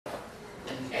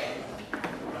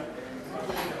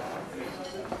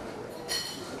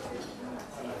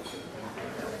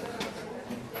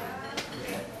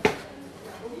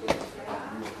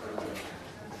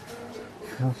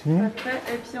Après,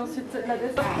 et puis ensuite la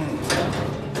descente.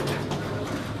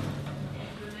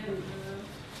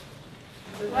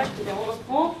 Droite, et on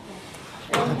reprend.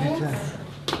 Et on monte.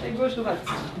 Et gauche-droite.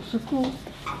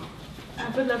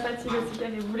 Un peu de la fatigue aussi qui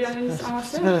arrive. Vous voulez un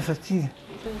C'est pas la fatigue.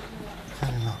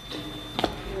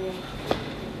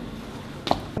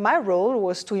 My role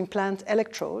was to implant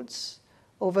electrodes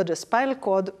over the spinal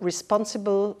cord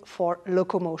responsible for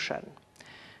locomotion.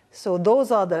 So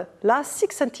those are the last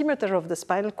 6 centimeters of the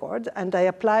spinal cord, and I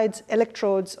applied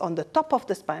electrodes on the top of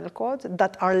the spinal cord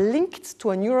that are linked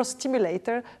to a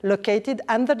neurostimulator located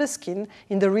under the skin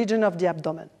in the region of the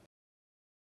abdomen.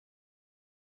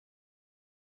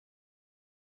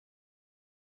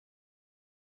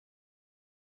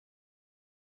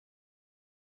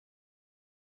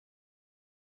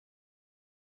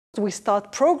 We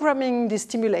start programming the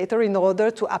stimulator in order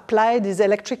to apply this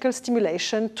electrical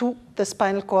stimulation to the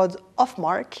spinal cord of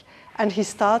Marc, and he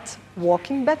starts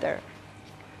walking better.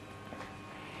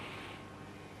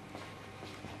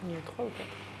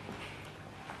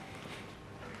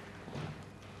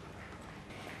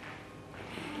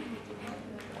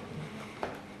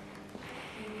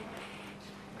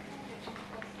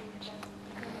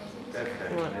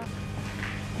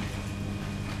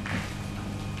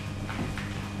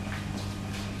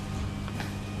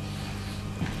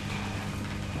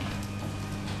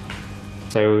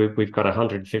 So we've got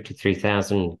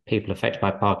 153,000 people affected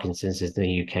by Parkinson's in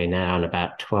the UK now, and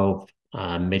about 12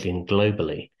 million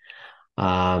globally.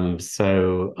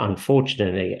 So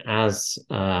unfortunately, as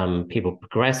people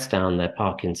progress down their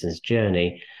Parkinson's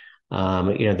journey, the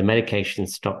medications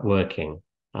stop working.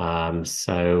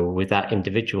 So with that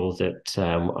individual that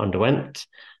underwent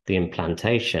the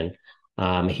implantation,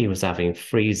 he was having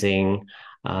freezing,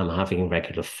 having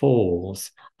regular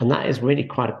falls, and that is really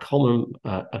quite a common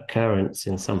occurrence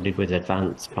in somebody with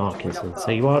advanced Parkinson's.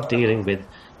 So you are dealing with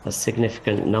a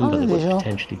significant number that would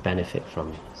potentially benefit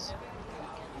from this.